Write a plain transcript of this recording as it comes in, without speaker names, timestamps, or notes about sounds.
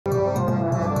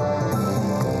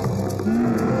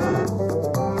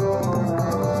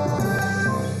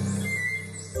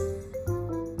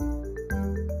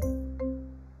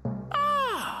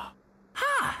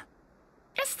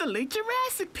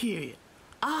Jurassic period,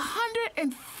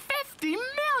 150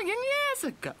 million years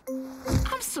ago.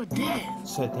 I'm so dead.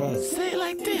 So dead. Say it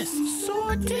like this,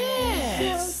 so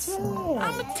dead.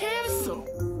 I'm a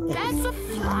pterosaur. That's a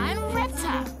flying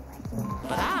reptile.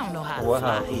 But I don't know how to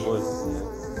fly.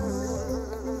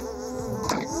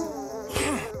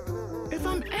 If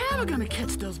I'm ever gonna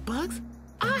catch those bugs,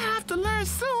 I have to learn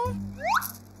soon.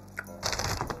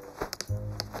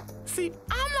 See,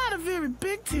 I'm not a very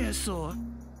big pterosaur,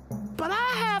 but I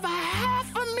have a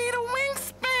half-a-meter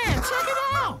wingspan. Check it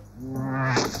out.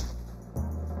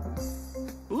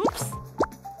 Oops.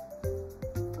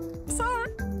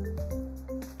 Sorry.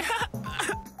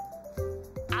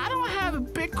 I don't have a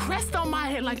big crest on my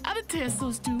head like other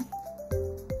pterosaurs do.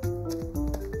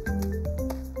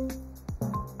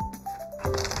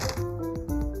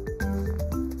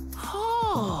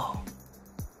 Oh,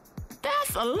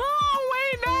 that's a long way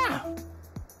down.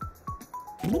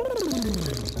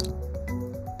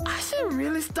 I should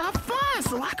really stop flying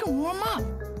so I can warm up.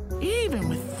 Even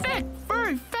with thick,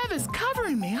 furry feathers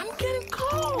covering me, I'm getting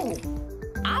cold.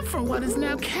 I'm from what is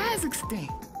now Kazakhstan,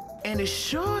 and it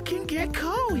sure can get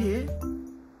cold here.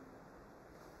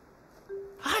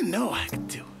 I know I can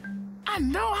do it. I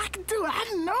know I can do it. I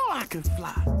know I can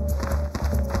fly.